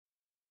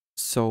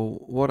So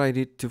what I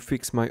did to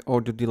fix my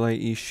audio delay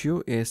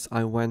issue is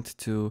I went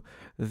to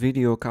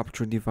video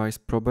capture device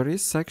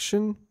properties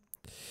section.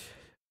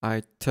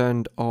 I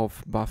turned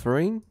off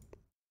buffering.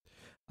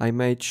 I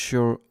made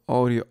sure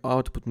audio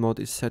output mode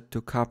is set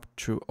to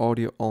capture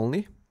audio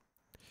only.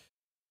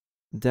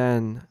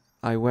 Then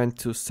I went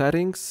to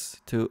settings,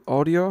 to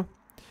audio,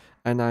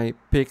 and I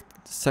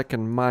picked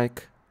second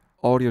mic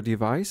audio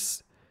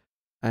device,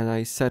 and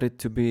I set it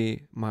to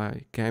be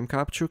my game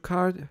capture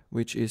card,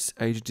 which is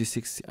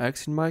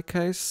HD60X in my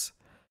case.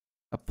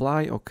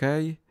 Apply,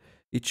 OK.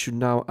 It should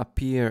now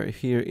appear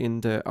here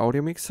in the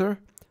audio mixer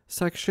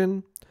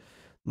section.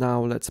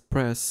 Now let's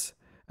press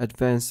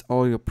advanced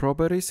audio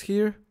properties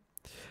here,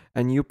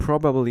 and you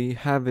probably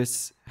have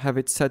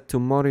it set to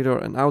monitor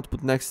and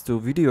output next to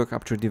video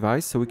capture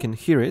device so we can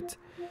hear it,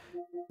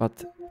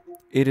 but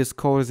it is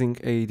causing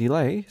a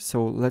delay,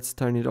 so let's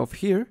turn it off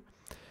here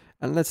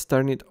and let's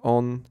turn it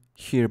on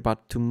here,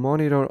 but to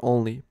monitor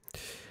only.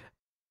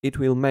 It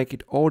will make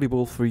it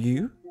audible for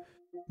you,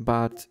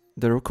 but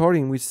the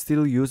recording will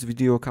still use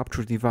video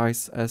capture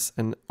device as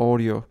an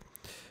audio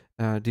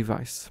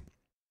device.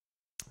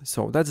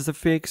 So that's the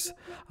fix.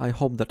 I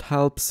hope that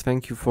helps.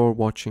 Thank you for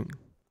watching.